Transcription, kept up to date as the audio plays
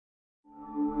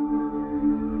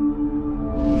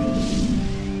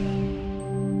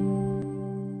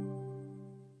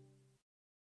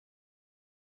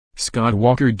Scott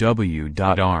Walker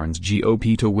w.arns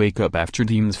GOP to wake up after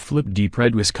Dems flip deep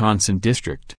red Wisconsin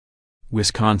district.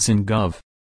 Wisconsin Gov.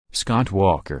 Scott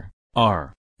Walker,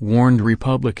 R., warned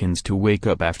Republicans to wake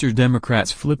up after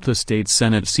Democrats flip the state's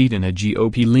Senate seat in a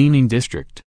GOP-leaning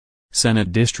district.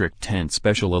 Senate District 10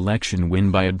 special election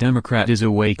win by a Democrat is a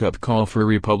wake-up call for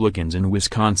Republicans in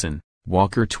Wisconsin,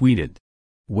 Walker tweeted.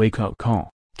 Wake-up call.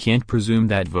 Can't presume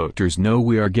that voters know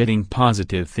we are getting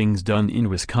positive things done in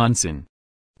Wisconsin.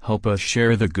 Help us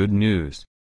share the good news.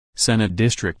 Senate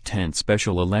District 10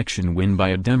 special election win by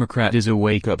a Democrat is a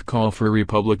wake-up call for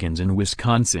Republicans in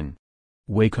Wisconsin.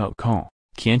 Wake-up call.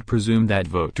 Can't presume that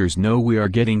voters know we are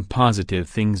getting positive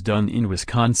things done in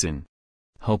Wisconsin.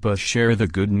 Help us share the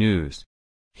good news.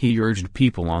 He urged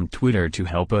people on Twitter to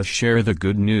help us share the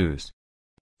good news.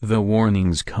 The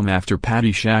warnings come after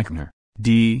Patty Schachner,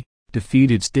 D.,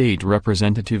 defeated State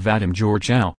Representative Adam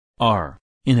George L., R.,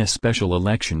 in a special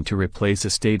election to replace a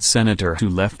state senator who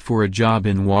left for a job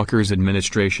in Walker's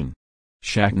administration.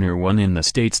 Schachner won in the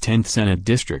state's 10th Senate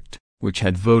District, which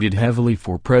had voted heavily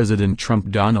for President Trump.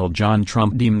 Donald John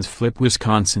Trump Dems flip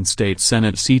Wisconsin State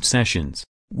Senate seat Sessions.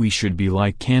 We should be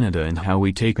like Canada in how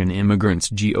we take in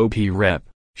immigrants. GOP rep,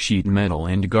 sheet metal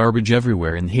and garbage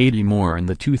everywhere in Haiti. More in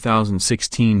the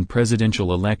 2016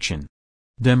 presidential election.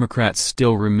 Democrats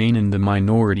still remain in the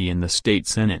minority in the state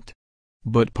Senate.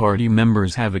 But party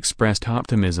members have expressed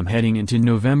optimism heading into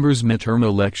November's midterm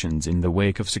elections in the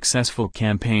wake of successful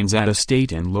campaigns at a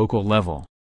state and local level.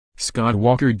 Scott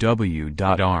Walker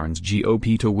w.arns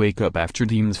GOP to wake up after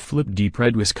Dems flip deep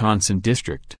red Wisconsin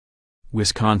district.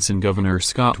 Wisconsin Governor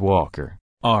Scott Walker,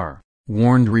 R.,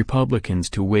 warned Republicans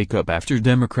to wake up after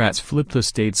Democrats flip the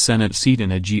state's Senate seat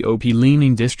in a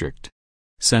GOP-leaning district.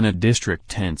 Senate District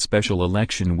 10 special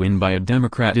election win by a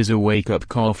Democrat is a wake-up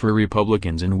call for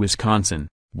Republicans in Wisconsin,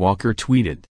 Walker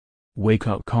tweeted.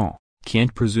 Wake-up call.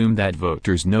 Can't presume that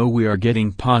voters know we are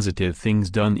getting positive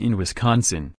things done in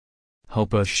Wisconsin.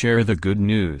 Help us share the good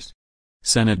news.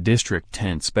 Senate District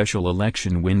 10 special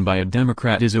election win by a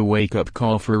Democrat is a wake-up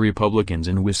call for Republicans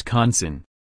in Wisconsin.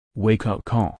 Wake-up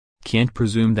call. Can't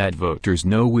presume that voters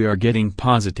know we are getting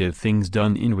positive things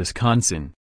done in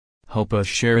Wisconsin. Help us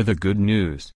share the good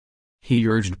news. He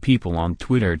urged people on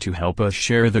Twitter to help us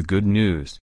share the good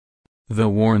news. The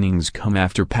warnings come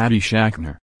after Patty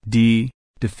Schachner, D.,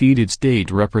 defeated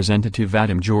State Representative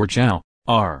Adam George L.,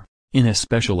 R., in a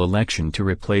special election to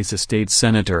replace a state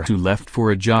senator who left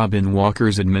for a job in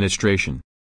Walker's administration.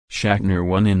 Schachner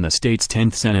won in the state's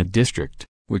 10th Senate District,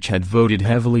 which had voted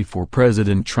heavily for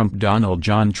President Trump. Donald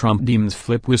John Trump Dems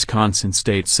flip Wisconsin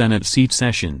State Senate seat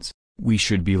Sessions. We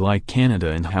should be like Canada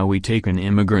in how we take in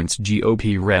immigrants.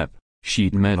 GOP rep,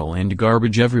 sheet metal and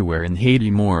garbage everywhere in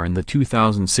Haiti. More in the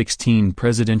 2016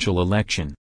 presidential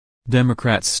election.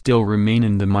 Democrats still remain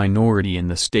in the minority in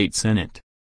the state Senate.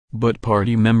 But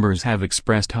party members have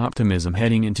expressed optimism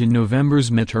heading into November's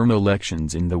midterm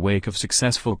elections in the wake of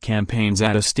successful campaigns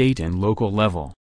at a state and local level.